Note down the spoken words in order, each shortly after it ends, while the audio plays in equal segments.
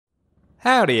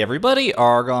Howdy everybody,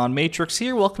 ArgonMatrix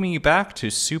here, welcoming you back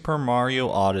to Super Mario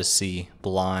Odyssey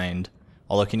Blind.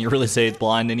 Although, can you really say it's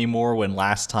blind anymore when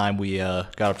last time we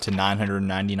got up to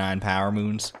 999 power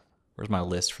moons? Where's my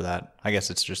list for that? I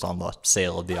guess it's just on the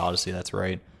sale of the Odyssey, that's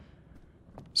right.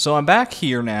 So I'm back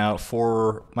here now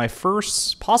for my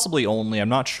first, possibly only, I'm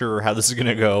not sure how this is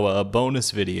gonna go, bonus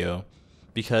video.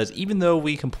 Because even though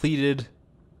we completed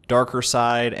Darker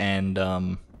Side and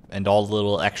all the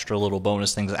little extra little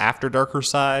bonus things after Darker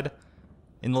Side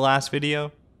in the last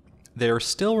video, there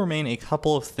still remain a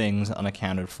couple of things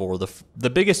unaccounted for. The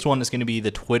biggest one is going to be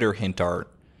the Twitter hint art,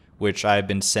 which I've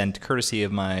been sent courtesy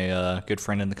of my good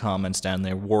friend in the comments down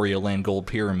there, Wario Land Gold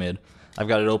Pyramid. I've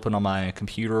got it open on my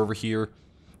computer over here.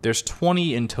 There's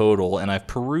 20 in total, and I've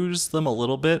perused them a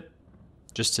little bit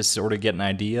just to sort of get an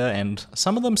idea, and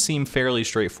some of them seem fairly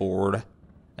straightforward.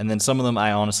 And then some of them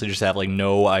I honestly just have like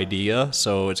no idea,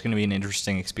 so it's going to be an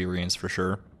interesting experience for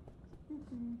sure.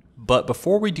 But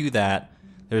before we do that,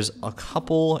 there's a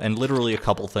couple, and literally a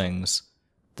couple things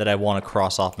that I want to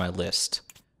cross off my list.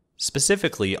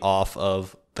 Specifically off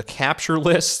of the capture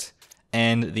list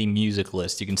and the music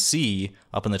list. You can see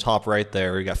up in the top right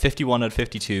there, we got 51 out of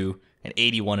 52 and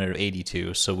 81 out of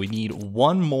 82. So we need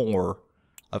one more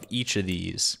of each of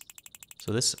these.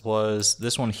 So this was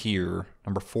this one here,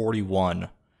 number 41.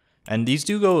 And these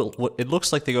do go, it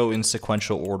looks like they go in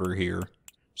sequential order here.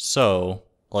 So,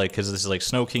 like, because this is like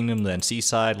Snow Kingdom, then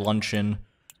Seaside, Luncheon,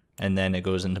 and then it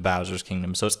goes into Bowser's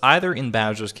Kingdom. So it's either in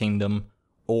Bowser's Kingdom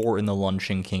or in the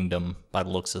Luncheon Kingdom by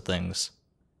the looks of things.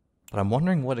 But I'm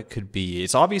wondering what it could be.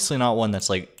 It's obviously not one that's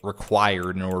like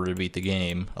required in order to beat the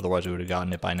game. Otherwise we would have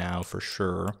gotten it by now for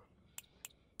sure.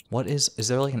 What is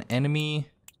there like an enemy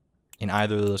in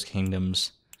either of those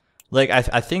kingdoms? Like,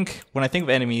 I think, when I think of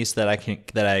enemies that I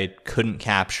couldn't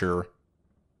capture,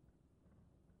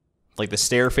 like the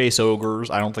Stairface Ogres,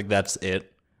 I don't think that's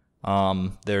it.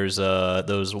 There's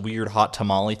those weird hot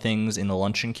tamale things in the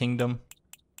Luncheon Kingdom.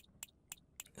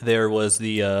 There was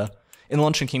the, in the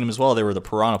Luncheon Kingdom as well, there were the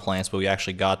Piranha Plants, but we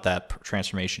actually got that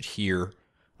transformation here.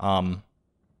 Well,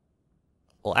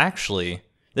 actually,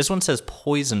 this one says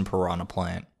Poison Piranha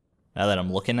Plant, now that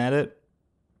I'm looking at it.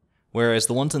 Whereas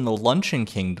the ones in the Luncheon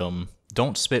Kingdom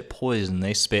don't spit poison,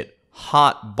 they spit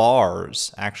hot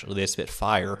bars. Actually, they spit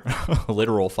fire.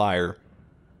 Literal fire.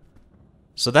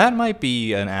 So that might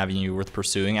be an avenue worth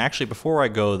pursuing. Actually, before I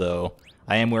go, though,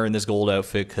 I am wearing this gold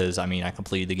outfit because, I mean, I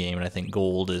completed the game and I think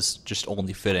gold is just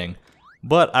only fitting.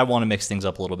 But I want to mix things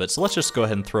up a little bit, so let's just go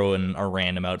ahead and throw in our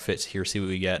random outfits here, see what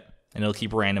we get. And it'll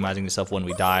keep randomizing itself when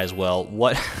we die as well.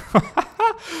 What?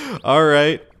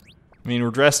 Alright. I mean,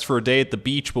 we're dressed for a day at the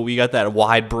beach, but we got that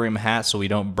wide brim hat so we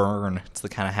don't burn. It's the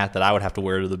kind of hat that I would have to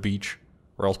wear to the beach,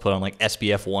 or else put on like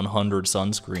SPF 100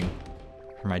 sunscreen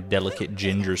for my delicate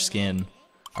ginger skin.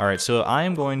 Alright, so I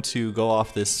am going to go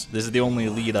off this. This is the only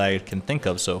lead I can think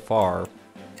of so far.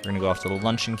 We're going to go off to the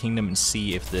Luncheon Kingdom and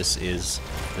see if this is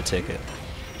the ticket.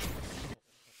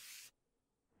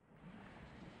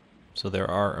 So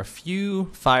there are a few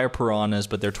fire piranhas,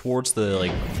 but they're towards the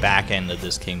like back end of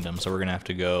this kingdom, so we're going to have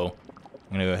to go.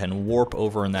 I'm going to go ahead and warp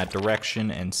over in that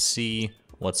direction and see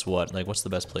what's what. Like, what's the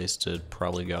best place to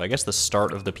probably go? I guess the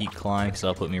start of the peak climb, because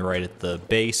that'll put me right at the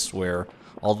base where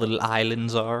all the little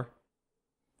islands are.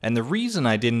 And the reason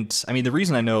I didn't... I mean, the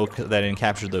reason I know that I didn't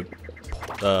capture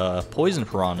the poison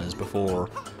piranhas before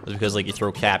was because, like, you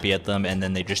throw Cappy at them and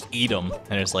then they just eat them,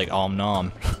 and it's like, om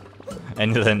nom.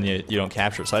 And then you don't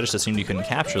capture it. So I just assumed you couldn't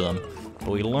capture them.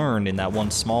 But we learned in that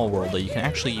one small world that you can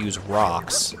actually use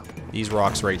rocks. These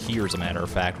rocks right here, as a matter of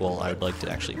fact. Well, I would like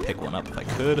to actually pick one up if I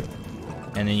could.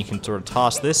 And then you can sort of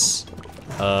toss this.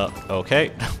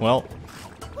 Okay. Well,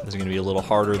 this is going to be a little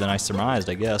harder than I surmised,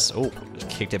 I guess. Oh, just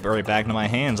kicked it right back into my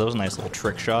hands. That was a nice little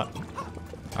trick shot.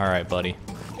 Alright, buddy.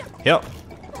 Yep.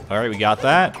 Alright, we got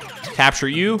that. Capture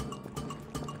you.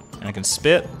 And I can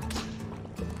spit.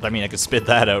 I mean, I could spit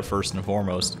that out first and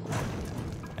foremost.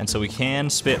 And so we can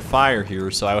spit fire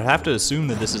here, so I would have to assume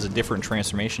that this is a different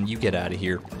transformation. You get out of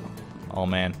here. Oh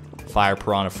man, fire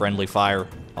piranha, friendly fire.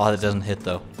 Oh, that doesn't hit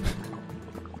though.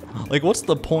 Like, what's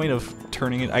the point of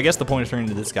turning it? I guess the point of turning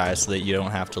into this guy is so that you don't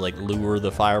have to like lure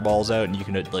the fireballs out and you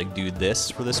can like do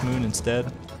this for this moon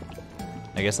instead.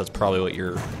 I guess that's probably what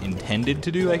you're intended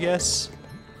to do, I guess.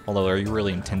 Although, are you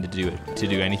really intended to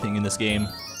do anything in this game?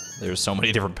 There's so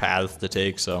many different paths to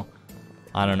take, so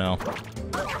I don't know.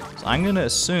 So I'm gonna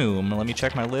assume, let me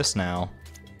check my list now,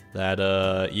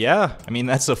 that, yeah, I mean,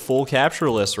 that's a full capture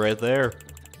list right there.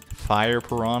 Fire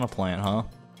Piranha Plant, huh?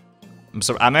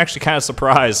 I'm actually kind of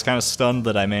surprised, kind of stunned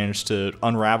that I managed to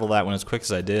unravel that one as quick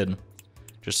as I did.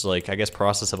 Just like, I guess,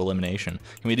 process of elimination.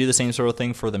 Can we do the same sort of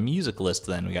thing for the music list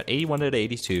then? We got 81 out of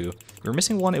 82. We were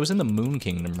missing one. It was in the Moon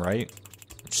Kingdom, right?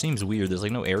 Which seems weird. There's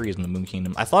like no areas in the Moon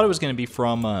Kingdom. I thought it was going to be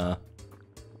from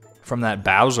that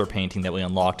Bowser painting that we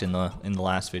unlocked in the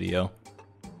last video.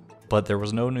 But there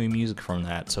was no new music from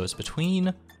that. So it's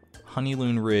between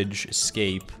Honeyloon Ridge,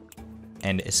 Escape,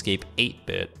 and Escape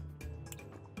 8-Bit.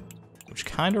 Which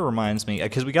kind of reminds me,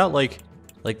 because we got like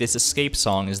this Escape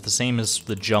song is the same as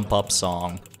the Jump Up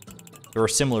song. Or a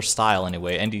similar style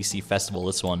anyway, NDC Festival,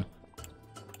 this one.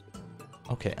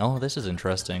 Okay, oh, this is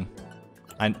interesting.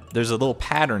 There's a little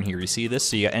pattern here, you see this?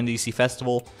 So you got NDC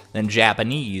Festival, then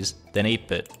Japanese, then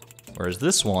 8-Bit. Whereas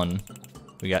this one,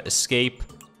 we got Escape,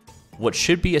 what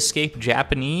should be Escape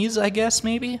Japanese, I guess,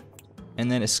 maybe?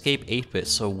 And then Escape 8-Bit.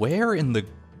 So where in the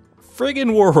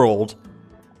friggin' world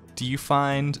do you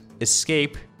find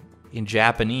Escape in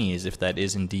Japanese, if that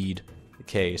is indeed the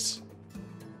case?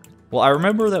 Well, I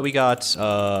remember that we got this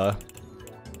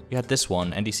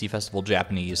one, NDC Festival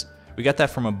Japanese. We got that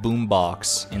from a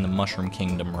boombox in the Mushroom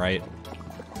Kingdom, right?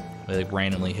 Where they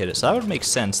randomly hit it. So that would make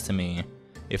sense to me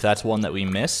if that's one that we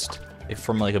missed, if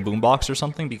from like a boombox or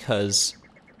something, because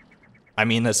I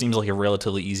mean, that seems like a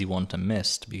relatively easy one to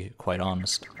miss, to be quite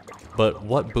honest. But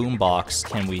what boombox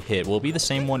can we hit? Will it be the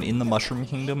same one in the Mushroom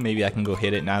Kingdom? Maybe I can go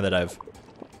hit it now that I've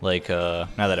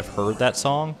heard that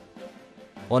song.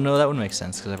 Well, no, that would make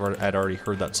sense because I'd already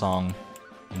heard that song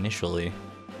initially.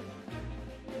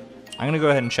 I'm gonna go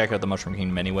ahead and check out the Mushroom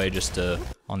Kingdom anyway, just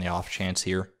on the off chance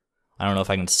here. I don't know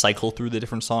if I can cycle through the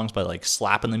different songs by like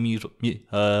slapping the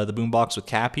boombox with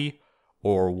Cappy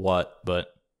or what,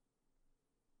 but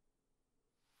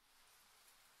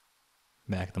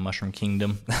back at the Mushroom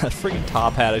Kingdom. That freaking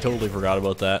top hat, I totally forgot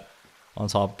about that. On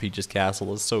top of Peach's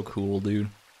castle, it's so cool, dude.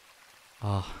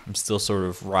 Oh, I'm still sort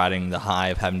of riding the high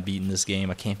of having beaten this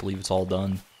game. I can't believe it's all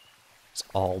done. It's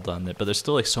all done. But there's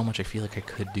still like so much I feel like I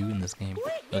could do in this game.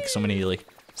 Like so many like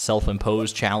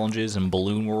self-imposed challenges, and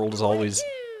Balloon World is always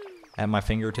at my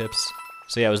fingertips.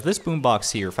 So yeah, it was this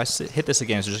boombox here. If I hit this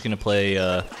again, it's just gonna play.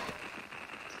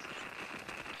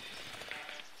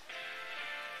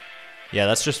 Yeah,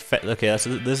 that's just okay.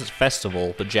 This is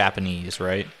Festival, but Japanese,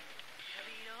 right?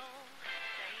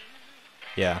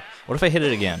 Yeah. What if I hit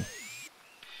it again?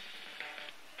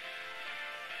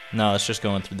 No, it's just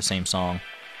going through the same song.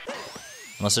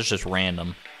 Unless it's just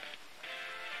random.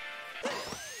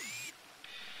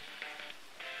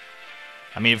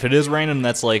 I mean, if it is random,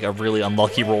 that's like a really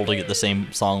unlucky roll to get the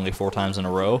same song like 4 times in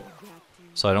a row.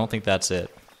 So I don't think that's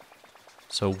it.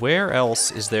 So where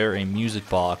else is there a music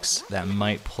box that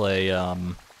might play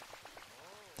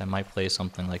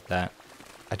something like that?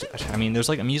 I mean, there's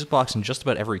like a music box in just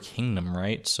about every kingdom,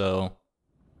 right? So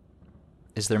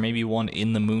is there maybe one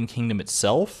in the Moon Kingdom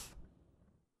itself?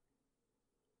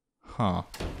 Huh.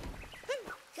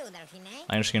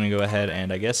 I'm just gonna go ahead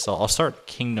and I guess I'll start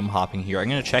kingdom hopping here. I'm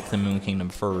gonna check the Moon Kingdom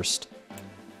first.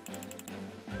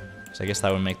 So I guess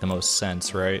that would make the most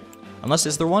sense, right? Unless,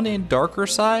 is there one in Darker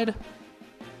Side?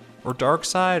 Or Dark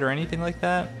Side or anything like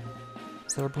that?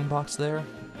 Is there a boombox there?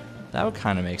 That would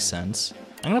kind of make sense.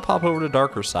 I'm gonna pop over to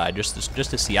Darker Side just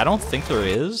to see. I don't think there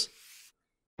is.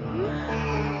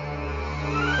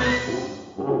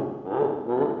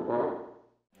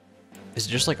 Is it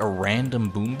just like a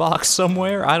random boombox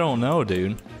somewhere? I don't know,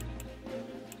 dude.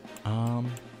 Go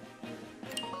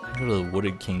to the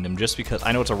Wooded Kingdom just because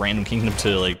I know it's a random kingdom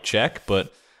to like check,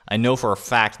 but I know for a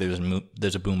fact there's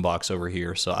a boombox over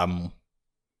here, so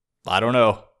I don't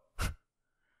know.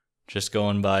 Just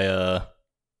going by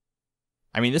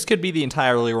I mean, this could be the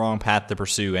entirely wrong path to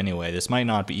pursue anyway. This might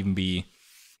not even be.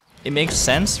 It makes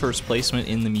sense for its placement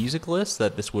in the music list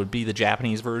that this would be the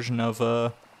Japanese version of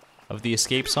the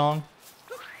Escape song.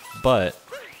 But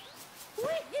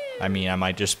I mean, I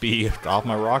might just be off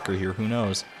my rocker here, who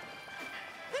knows.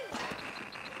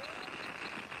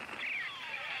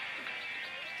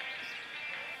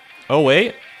 Oh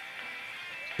wait.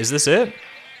 Is this it?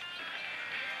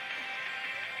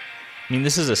 I mean,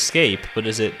 this is Escape, but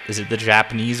is it the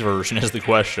Japanese version is the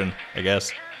question, I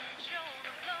guess.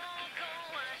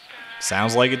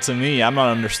 Sounds like it to me. I'm not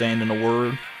understanding a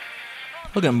word.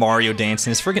 Look at Mario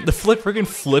dancing. It's freaking freaking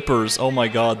flippers. Oh my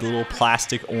god, the little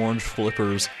plastic orange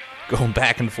flippers going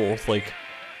back and forth like,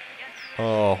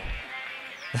 oh,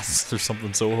 there's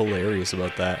something so hilarious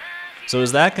about that. So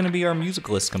is that going to be our music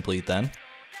list complete then?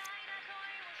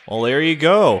 Well, there you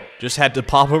go. Just had to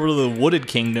pop over to the Wooded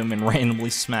Kingdom and randomly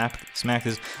smack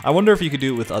this. I wonder if you could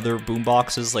do it with other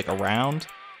boomboxes like around.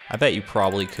 I bet you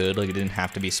probably could. Like, it didn't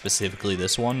have to be specifically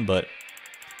this one, but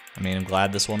I mean, I'm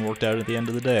glad this one worked out at the end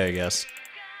of the day, I guess.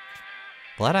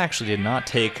 Well, that actually did not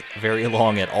take very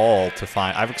long at all to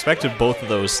find. I've expected both of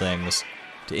those things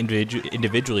to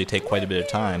individually take quite a bit of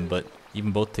time, but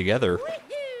even both together,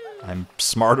 I'm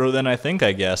smarter than I think,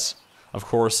 I guess. Of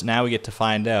course, now we get to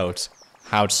find out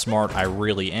how smart I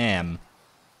really am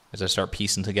as I start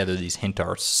piecing together these hint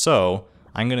arts. So,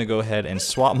 I'm going to go ahead and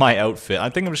swap my outfit. I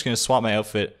think I'm just going to swap my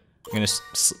outfit. I'm going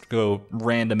to go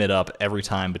random it up every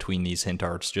time between these hint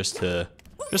arts just to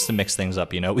mix things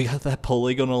up, you know? We got that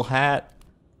polygonal hat.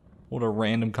 What a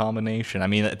random combination. I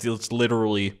mean, it's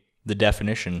literally the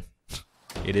definition.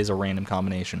 It is a random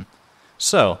combination.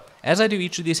 So, as I do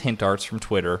each of these hint arts from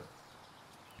Twitter,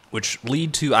 which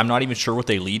lead to, I'm not even sure what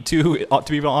they lead to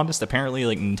be honest. Apparently,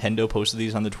 like, Nintendo posted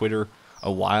these on the Twitter a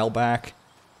while back,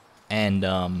 and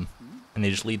they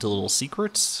just lead to little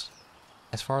secrets,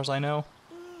 as far as I know.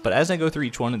 But as I go through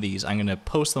each one of these, I'm going to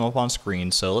post them up on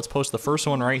screen. So let's post the first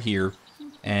one right here,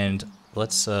 and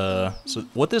let's, so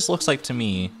what this looks like to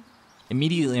me,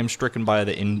 immediately I'm stricken by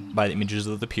the images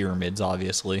of the pyramids,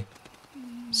 obviously.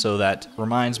 So that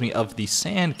reminds me of the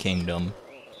Sand Kingdom,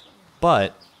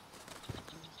 but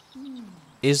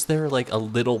is there like a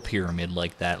little pyramid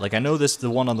like that? Like, I know the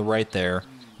one on the right there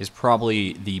is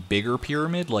probably the bigger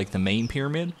pyramid, like the main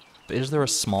pyramid, but is there a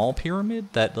small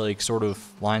pyramid that like sort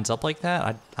of lines up like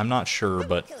that? I'm not sure,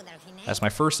 but that's my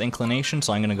first inclination,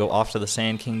 so I'm gonna go off to the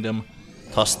Sand Kingdom,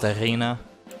 Tostarena,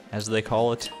 as they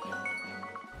call it,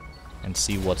 and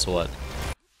see what's what.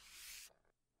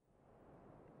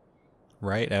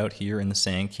 Right out here in the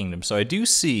Sand Kingdom. So I do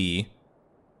see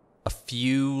a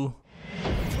few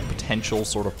potential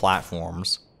sort of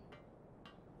platforms.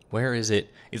 Where is it?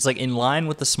 It's like in line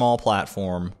with the small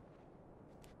platform.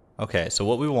 Okay, so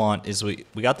what we want is we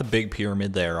got the big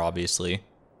pyramid there, obviously.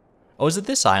 Oh, is it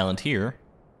this island here?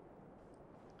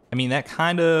 I mean, that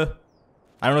kind of...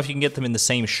 I don't know if you can get them in the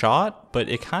same shot, but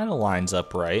it kind of lines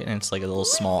up right, and it's like a little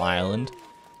small island.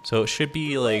 So it should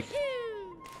be like...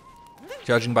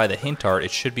 Judging by the hint art, it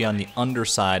should be on the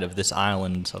underside of this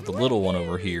island, of the little one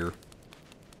over here.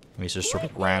 Let me just sort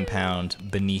of ground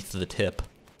pound beneath the tip,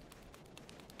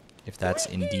 if that's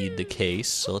indeed the case.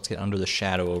 So let's get under the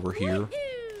shadow over here.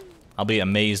 I'll be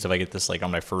amazed if I get this like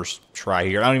on my first try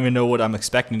here. I don't even know what I'm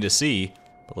expecting to see,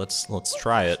 but let's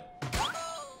try it.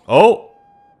 Oh!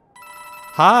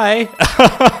 Hi!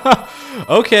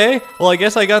 Okay, well I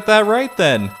guess I got that right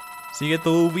then. So you get the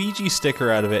Luigi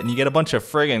sticker out of it, and you get a bunch of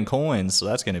friggin' coins, so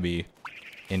that's gonna be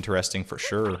interesting for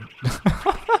sure.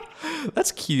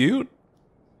 That's cute.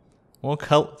 We'll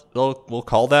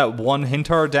call that one hint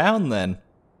art down then.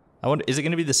 I wonder, is it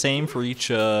gonna be the same for each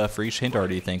hint art,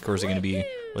 do you think, or is it gonna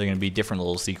be different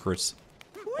little secrets?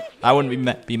 I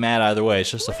wouldn't be mad either way.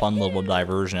 It's just a fun little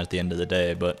diversion at the end of the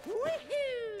day, but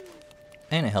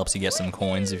and it helps you get some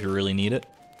coins if you really need it.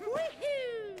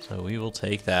 So we will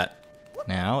take that.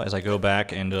 Now, as I go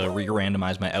back and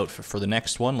re-randomize my outfit for the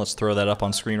next one, let's throw that up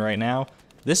on screen right now.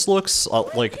 This looks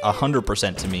like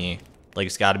 100% to me like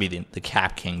it's got to be the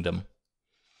Cap Kingdom.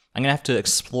 I'm gonna have to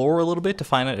explore a little bit to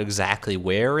find out exactly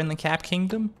where in the Cap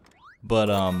Kingdom, but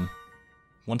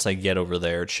once I get over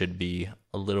there, it should be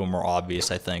a little more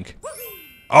obvious, I think.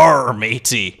 Arr,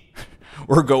 matey,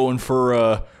 we're going for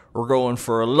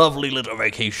a lovely little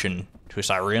vacation to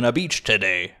Sirena Beach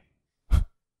today.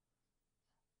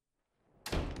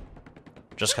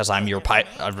 Just because I'm your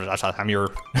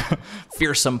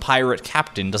fearsome pirate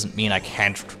captain doesn't mean I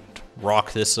can't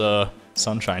rock this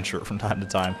sunshine shirt from time to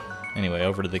time. Anyway,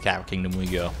 over to the Cap Kingdom we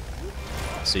go.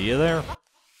 See you there.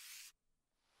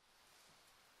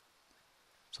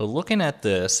 So looking at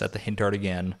this, at the hint art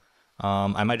again,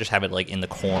 I might just have it like in the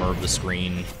corner of the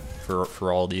screen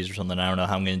for all these or something. I don't know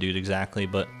how I'm gonna do it exactly,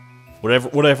 but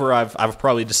whatever I've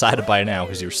probably decided by now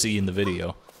because you're seeing the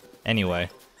video. Anyway.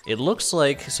 It looks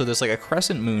like, so there's like a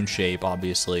crescent moon shape,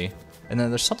 obviously, and then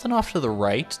there's something off to the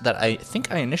right that I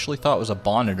think I initially thought was a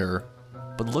Bonneter,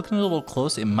 but looking a little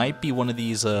close, it might be one of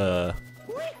these capped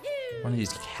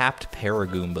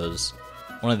Paragoombas.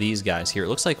 One of these guys here. It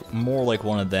looks like more like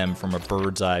one of them from a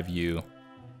bird's eye view.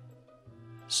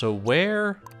 So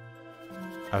where...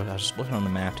 I was just looking on the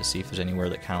map to see if there's anywhere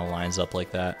that kind of lines up like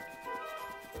that.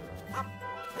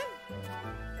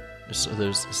 So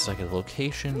it's like a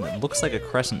location that looks like a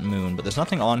crescent moon, but there's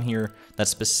nothing on here that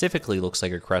specifically looks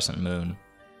like a crescent moon.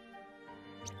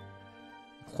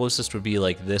 Closest would be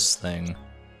like this thing,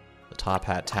 the Top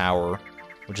Hat Tower,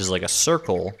 which is like a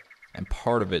circle, and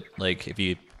part of it, like if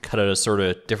you cut out a sort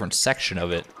of different section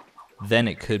of it, then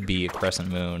it could be a crescent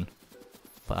moon.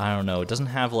 But I don't know, it doesn't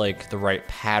have like the right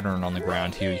pattern on the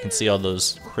ground here. You can see all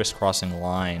those crisscrossing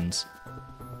lines.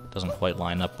 It doesn't quite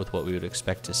line up with what we would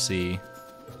expect to see.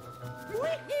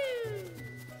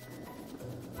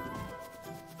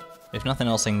 If nothing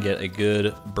else, I can get a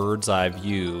good bird's eye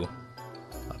view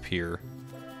up here.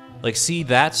 Like, see,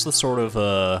 that's the sort of,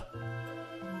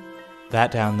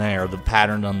 that down there, the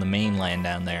pattern on the mainland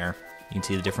down there. You can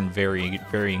see the different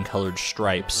varying colored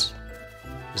stripes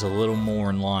is a little more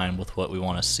in line with what we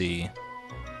want to see.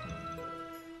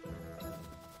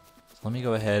 So let me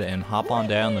go ahead and hop on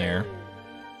down there.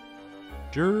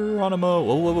 Geronimo!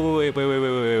 Whoa, whoa,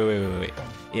 whoa, wait.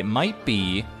 It might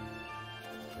be...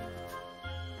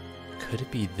 Could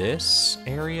it be this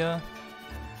area?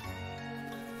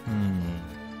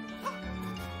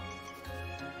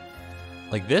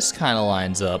 Like, this kind of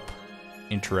lines up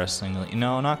interestingly.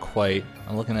 No, not quite.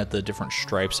 I'm looking at the different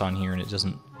stripes on here, and it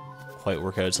doesn't quite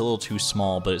work out. It's a little too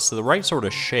small, but it's the right sort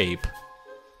of shape.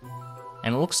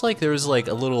 And it looks like there's, like,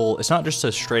 a little... It's not just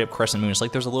a straight-up crescent moon. It's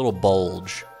like there's a little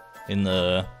bulge in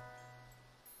the...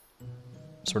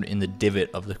 sort of in the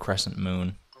divot of the crescent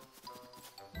moon.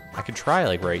 I could try,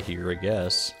 like, right here, I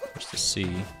guess, just to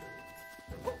see.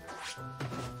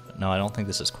 No, I don't think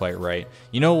this is quite right.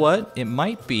 You know what? It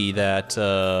might be that,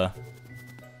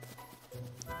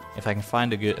 if I can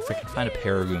find a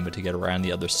Paragoomba to get around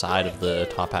the other side of the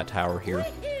Top Hat Tower here.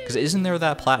 Because isn't there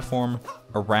that platform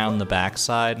around the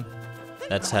backside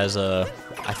that has a...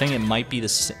 I think it might be a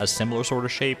similar sort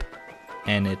of shape,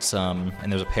 and it's, and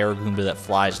there's a Paragoomba that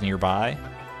flies nearby.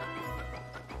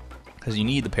 Because you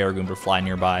need the Paragoomba to fly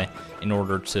nearby in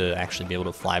order to actually be able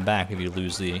to fly back if you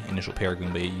lose the initial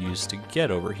Paragoomba you used to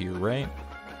get over here, right?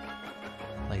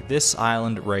 Like this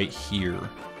island right here.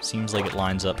 Seems like it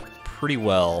lines up pretty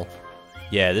well.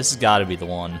 Yeah, this has got to be the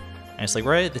one. And it's like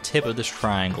right at the tip of this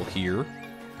triangle here.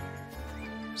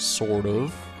 Sort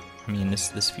of. I mean,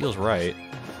 this feels right.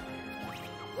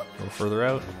 A little further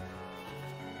out.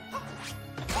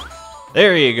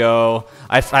 There you go.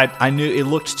 I knew it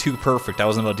looked too perfect. I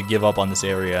wasn't about to give up on this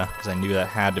area because I knew that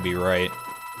had to be right.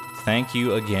 Thank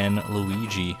you again,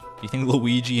 Luigi. Do you think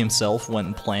Luigi himself went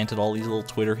and planted all these little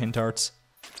Twitter hint arts?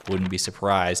 Wouldn't be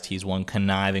surprised. He's one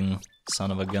conniving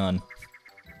son of a gun.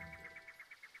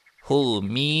 Who,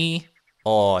 me?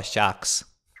 Oh, shucks.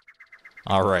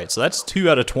 Alright, so that's 2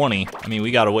 out of 20. I mean,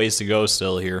 we got a ways to go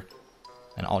still here.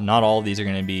 And not all of these are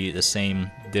going to be the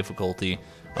same difficulty.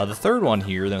 The third one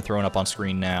here that I'm throwing up on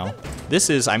screen now, this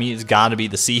is, I mean, it's got to be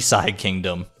the Seaside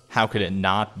Kingdom. How could it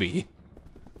not be?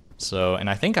 So, and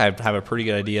I think I have a pretty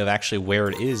good idea of actually where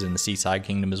it is in the Seaside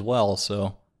Kingdom as well,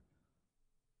 so...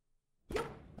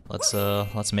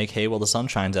 Let's make hay while the sun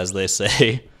shines, as they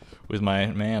say, with my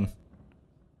man.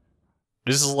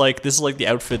 This is like the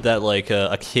outfit that, like,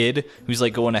 a kid who's,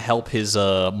 like, going to help his,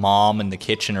 mom in the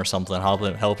kitchen or something,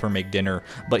 help her make dinner,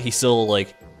 but he still,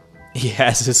 like... he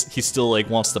still, like,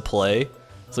 wants to play.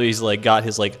 So he's, like, got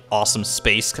his, like, awesome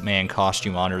spaceman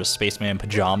costume on, or his spaceman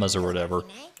pajamas or whatever.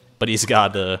 But he's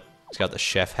got the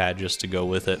chef hat just to go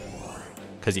with it.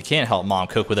 Because you can't help mom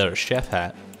cook without a chef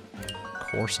hat. Of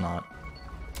course not.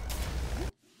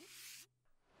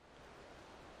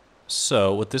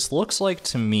 So, what this looks like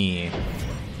to me,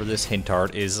 for this hint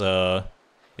art, is,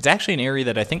 it's actually an area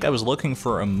that I think I was looking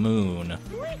for a moon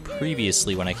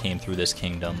previously when I came through this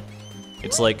kingdom.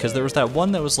 It's like, because there was that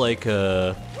one that was like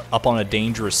up on a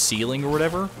dangerous ceiling or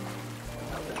whatever.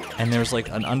 And there's like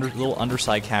an little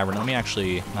underside cavern. Let me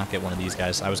actually not get one of these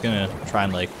guys. I was going to try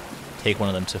and like take one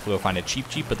of them to go find a Cheep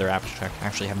Cheep, but there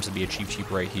actually happens to be a Cheep Cheep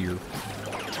right here.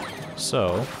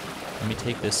 So, let me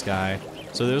take this guy.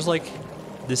 So there's like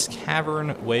this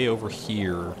cavern way over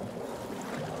here.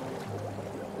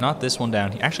 Not this one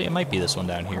down here. Actually, it might be this one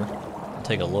down here. I'll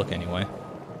take a look anyway.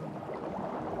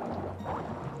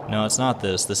 No, it's not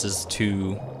this. This is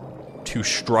too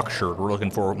structured. We're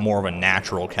looking for more of a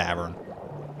natural cavern.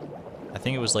 I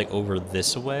think it was like over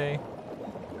this way.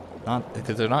 Not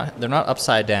because they're not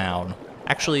upside down.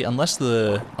 Actually, unless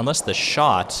the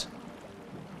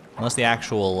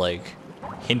actual like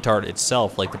hint art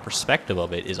itself, like the perspective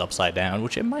of it is upside down,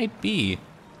 which it might be.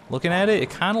 Looking at it, it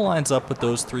kind of lines up with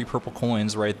those 3 purple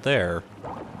coins right there.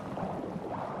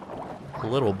 A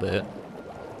little bit.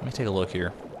 Let me take a look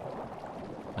here.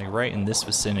 Like right in this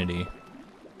vicinity.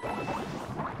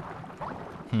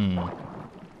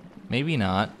 Maybe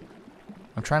not.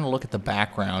 I'm trying to look at the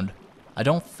background. I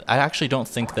actually don't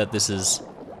think that this is...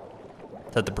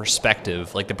 that the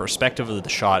perspective, like the perspective of the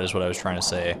shot is what I was trying to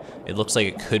say. It looks like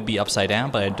it could be upside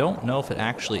down, but I don't know if it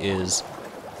actually is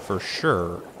for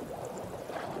sure.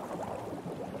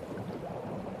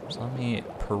 So let me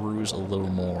peruse a little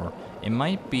more. It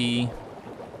might be...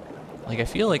 like, I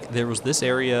feel like there was this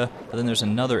area, but then there's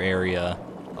another area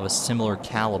of a similar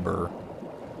caliber.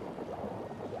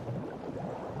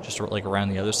 Just like around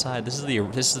the other side. This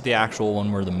is the actual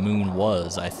one where the moon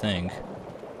was, I think.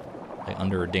 Like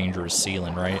under a dangerous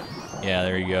ceiling, right? Yeah,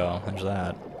 there you go. There's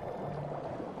that.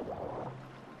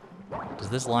 Does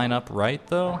this line up right,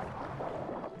 though?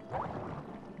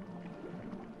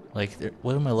 Like,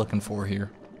 what am I looking for here?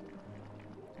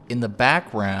 In the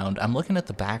background, I'm looking at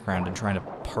the background and trying to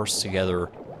parse together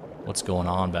what's going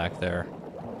on back there.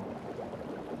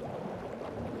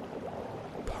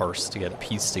 Parse together,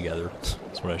 piece together.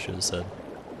 That's what I should have said.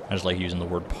 I just like using the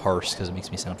word parse because it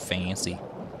makes me sound fancy.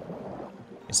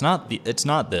 It's not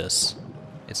this.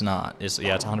 It's not.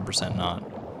 Yeah, it's 100% not.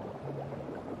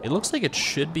 It looks like it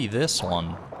should be this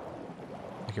one.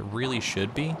 Like it really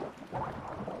should be.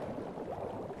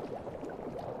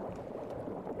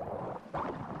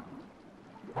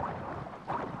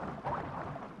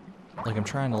 Like I'm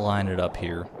trying to line it up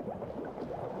here.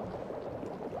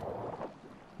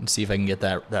 And see if I can get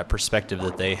that perspective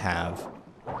that they have.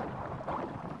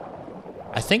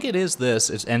 I think it is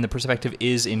this, and the perspective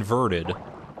is inverted.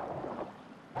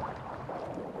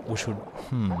 Which would,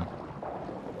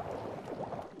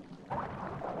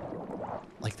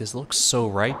 Like this looks so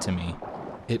right to me.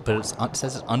 But it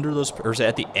says it's under those, or is it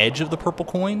at the edge of the purple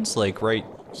coins? Like right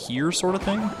here sort of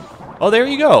thing? Oh, there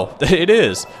you go. It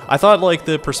is. I thought like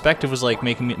the perspective was like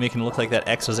making it look like that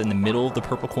X was in the middle of the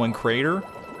purple coin crater.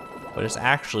 But it's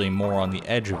actually more on the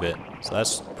edge of it. So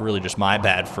that's really just my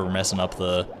bad for messing up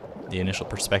the initial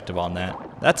perspective on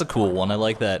that. That's a cool one. I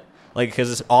like that. Like,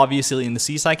 because it's obviously in the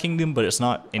Seaside Kingdom, but it's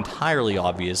not entirely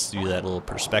obvious due to that little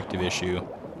perspective issue.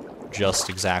 Just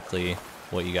exactly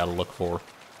what you gotta look for.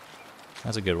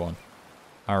 That's a good one.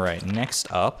 Alright, next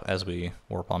up, as we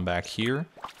warp on back here,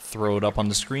 throw it up on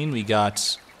the screen, we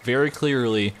got very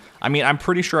clearly, I mean, I'm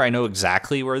pretty sure I know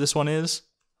exactly where this one is.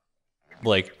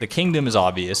 Like, the kingdom is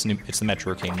obvious, it's the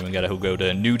Metro Kingdom, we gotta go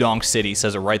to New Donk City,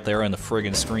 says it right there on the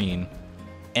friggin' screen.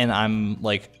 And I'm,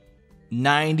 like,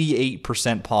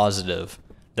 98% positive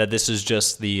that this is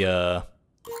just the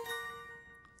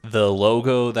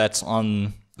logo that's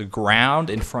on the ground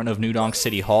in front of New Donk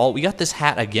City Hall. We got this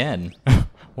hat again.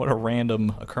 What a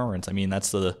random occurrence. I mean,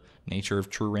 that's the nature of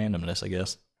true randomness, I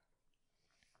guess.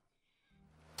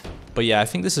 But yeah, I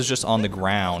think this is just on the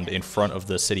ground in front of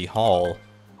the City Hall.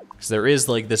 Because there is,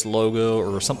 like, this logo,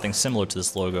 or something similar to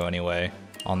this logo anyway,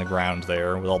 on the ground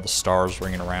there, with all the stars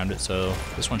ringing around it, so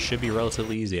this one should be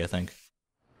relatively easy, I think.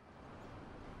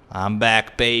 I'm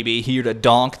back, baby, here to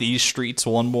donk these streets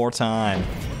one more time.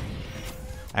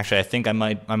 Actually, I think I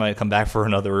might come back for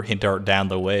another hint art down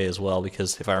the way as well,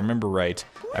 because if I remember right,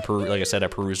 like I said, I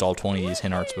perused all 20 of these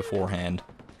hint arts beforehand,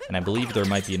 and I believe there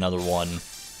might be another one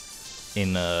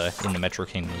in the Metro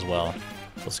Kingdom as well.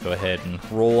 Let's go ahead and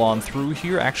roll on through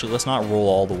here. Actually, let's not roll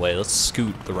all the way. Let's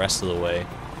scoot the rest of the way.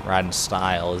 Ride in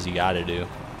style, as you gotta do.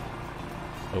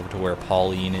 Over to where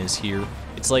Pauline is here.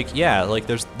 It's like, yeah, like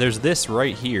there's this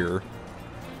right here.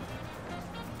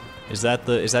 Is that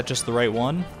just the right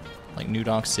one? Like New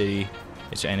Donk City,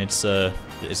 it's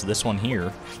this one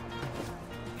here.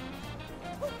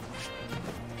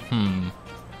 2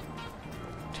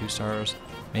 stars.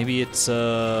 Maybe it's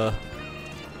more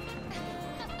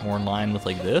in line with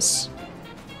like this.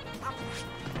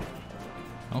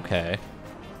 Okay.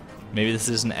 Maybe this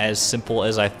isn't as simple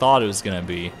as I thought it was gonna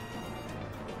be.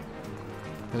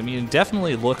 I mean, it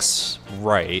definitely looks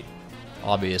right,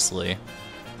 obviously.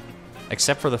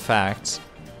 Except for the fact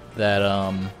that,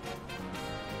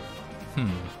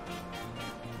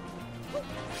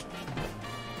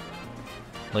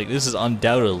 like, this is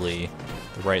undoubtedly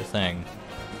the right thing.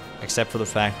 Except for the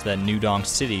fact that New Donk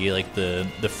City, like, the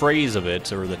phrase of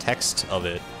it, or the text of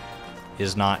it,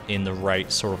 is not in the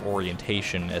right sort of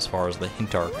orientation as far as the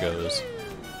hint art goes.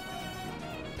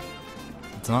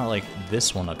 It's not like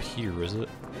this one up here, is it?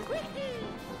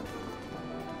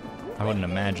 I wouldn't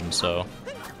imagine so.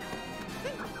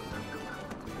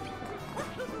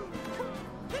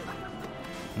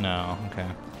 No, okay.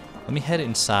 Let me head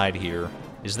inside here.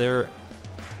 Are there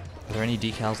any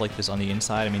decals like this on the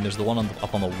inside? I mean, there's the one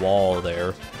up on the wall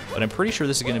there, but I'm pretty sure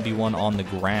this is going to be one on the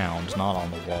ground, not on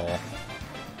the wall.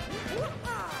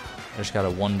 I just gotta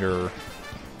wonder.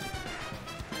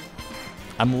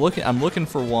 I'm looking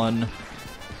for one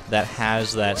that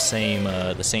has that same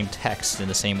the same text and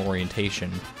the same orientation.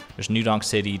 There's New Donk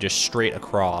City just straight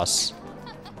across,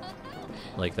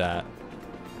 like that.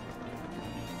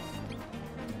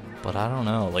 But I don't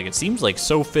know. Like, it seems like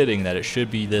so fitting that it should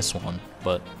be this one,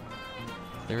 but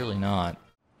clearly not.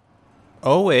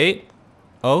 Oh wait,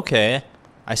 okay.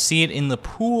 I see it in the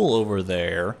pool over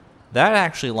there. That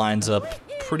actually lines up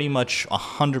pretty much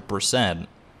 100%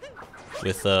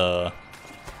 with the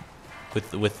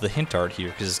hint art here,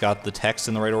 because it's got the text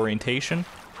in the right orientation.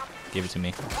 Give it to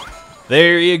me.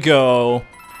 There you go.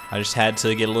 I just had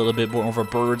to get a little bit more of a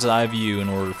bird's eye view in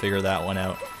order to figure that one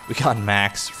out. We got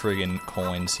max friggin'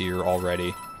 coins here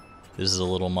already. This is a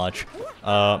little much.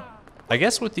 I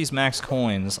guess with these max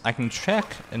coins, I can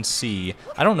check and see.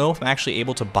 I don't know if I'm actually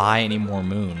able to buy any more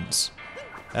moons.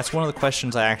 That's one of the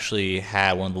questions I actually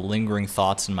had, one of the lingering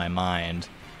thoughts in my mind.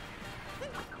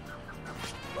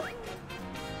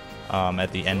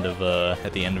 At the end of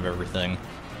everything,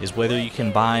 is whether you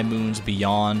can buy moons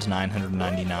beyond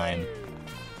 999.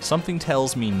 Something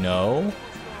tells me no,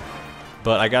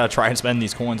 but I gotta try and spend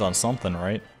these coins on something,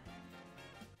 right?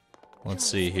 Let's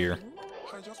see here.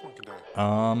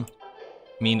 I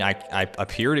mean, I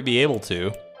appear to be able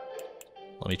to.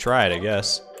 Let me try it, I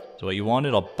guess. So what you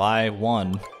wanted, I'll buy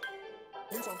one.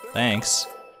 Thanks.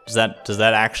 Does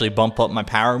that actually bump up my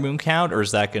power moon count, or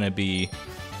is that gonna be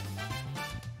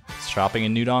shopping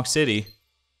in New Donk City?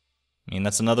 I mean,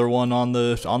 that's another one on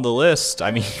the list. I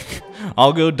mean,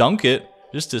 I'll go dunk it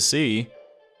just to see.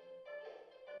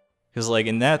 Cause like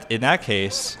in that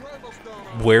case,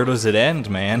 where does it end,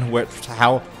 man?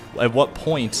 At what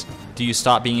point do you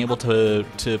stop being able to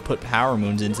put power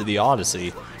moons into the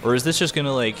Odyssey? Or is this just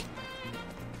gonna like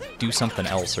do something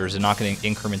else, or is it not gonna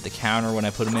increment the counter when I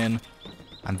put them in?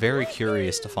 I'm very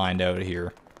curious to find out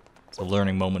here. It's a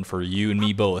learning moment for you and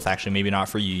me both. Actually, maybe not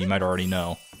for you. You might already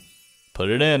know. Put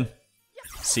it in.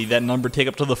 See that number take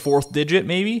up to the 4th digit,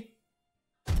 maybe?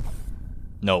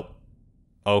 Nope.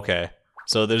 Okay.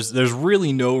 So there's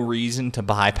really no reason to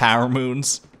buy power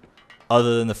moons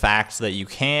other than the fact that you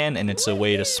can, and it's a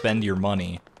way to spend your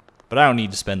money. But I don't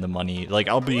need to spend the money. Like,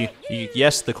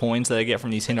 yes, the coins that I get from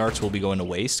these hint arts will be going to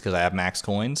waste because I have max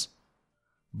coins.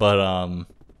 But I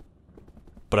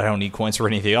don't need coins for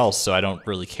anything else, so I don't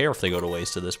really care if they go to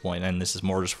waste at this point, and this is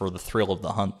more just for the thrill of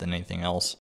the hunt than anything else.